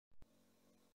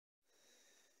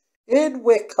In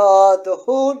Wicca, the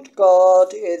horned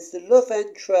god is the love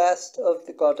interest of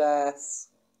the goddess,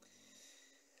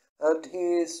 and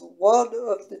he is one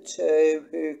of the two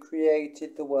who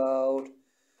created the world.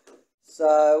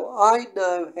 So I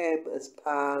know him as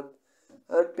Pan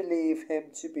and believe him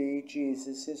to be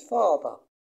Jesus' father.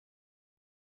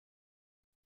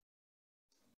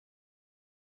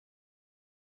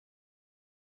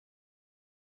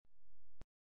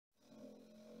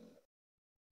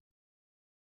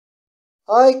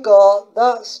 I got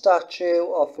that statue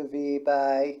off of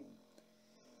eBay.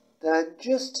 Then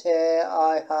just here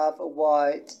I have a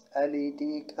white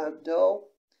LED candle,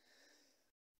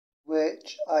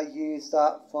 which I use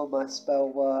that for my spell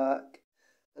work.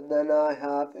 And then I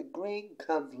have a green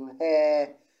candle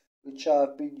here, which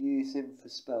I've been using for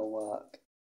spell work.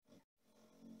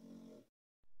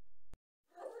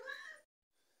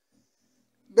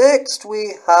 Next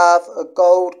we have a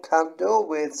gold candle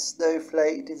with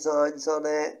snowflake designs on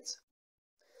it.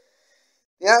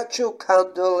 The actual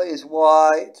candle is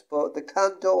white, but the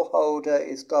candle holder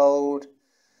is gold,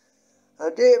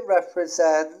 and it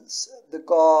represents the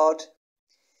god,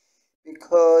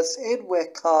 because in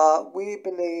Wicca we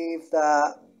believe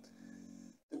that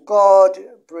the god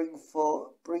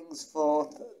brings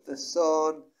forth the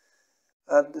sun,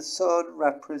 and the sun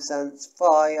represents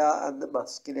fire and the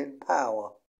masculine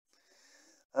power.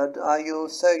 And I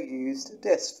also used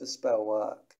this for spell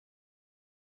work.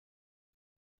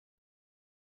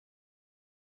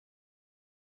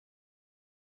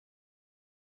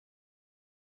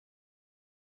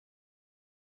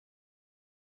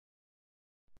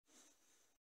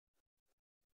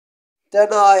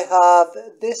 Then I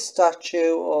have this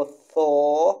statue of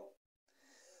Thor,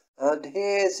 and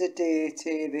here's a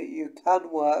deity that you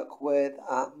can work with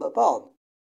at Mabon.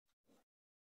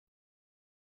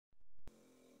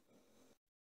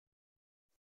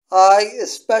 I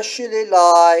especially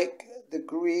like the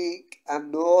Greek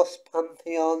and Norse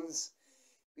pantheons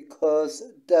because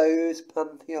those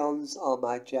pantheons are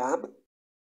my jam.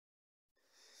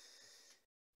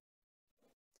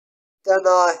 Then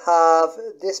I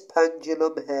have this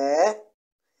pendulum here.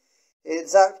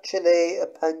 It's actually a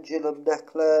pendulum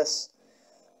necklace,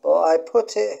 but I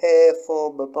put it here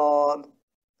for Mabon,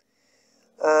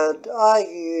 and I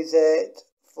use it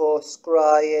for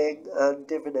scrying and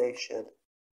divination.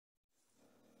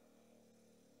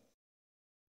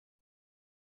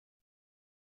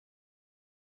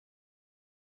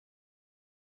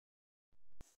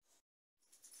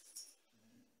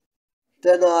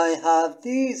 Then I have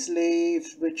these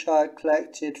leaves which I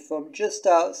collected from just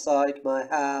outside my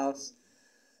house,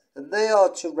 and they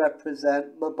are to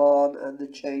represent Mabon and the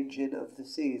changing of the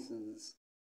seasons.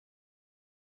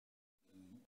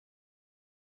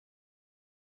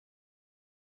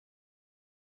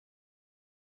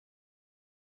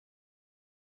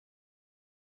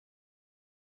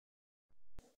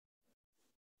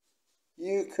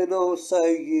 You can also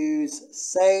use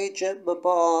sage at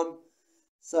Mabon,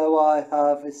 so I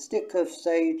have a stick of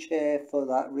sage here for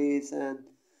that reason,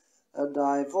 and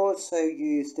I've also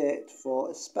used it for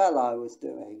a spell I was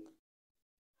doing.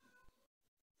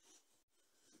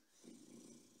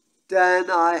 Then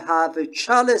I have a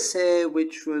chalice here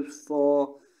which was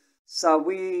for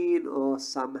Samhain or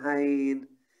Samhain.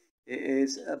 It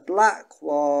is a black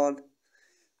one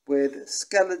with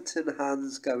skeleton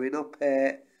hands going up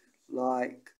it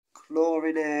like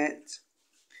clawing it.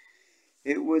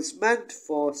 It was meant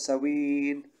for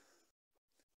Samhain,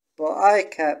 but I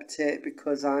kept it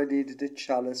because I needed a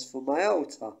chalice for my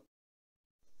altar.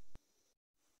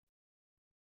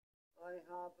 I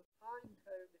have a pine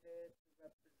cone here to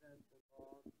represent the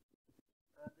barn,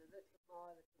 and a little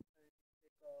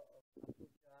figure of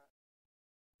Applejack,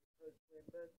 because we're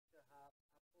meant to have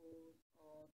apples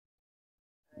on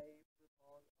a Vermont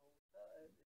altar at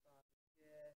this time of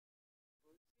year, but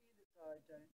seeing as I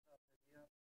don't have any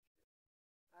actual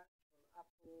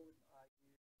apples, I use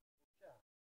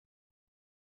Applejack.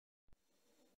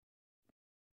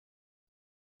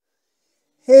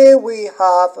 Here we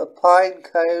have a pine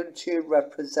cone to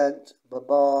represent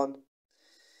Mabon,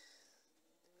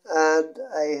 and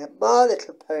a My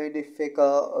Little Pony figure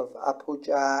of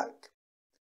Applejack.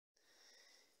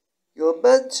 You're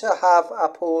meant to have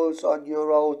apples on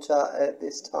your altar at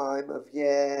this time of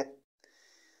year,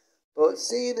 but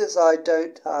seeing as I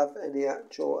don't have any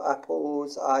actual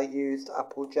apples, I used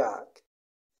Applejack.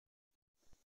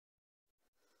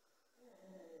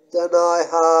 Then I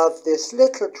have this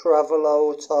little travel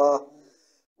altar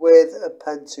with a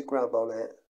pentagram on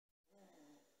it.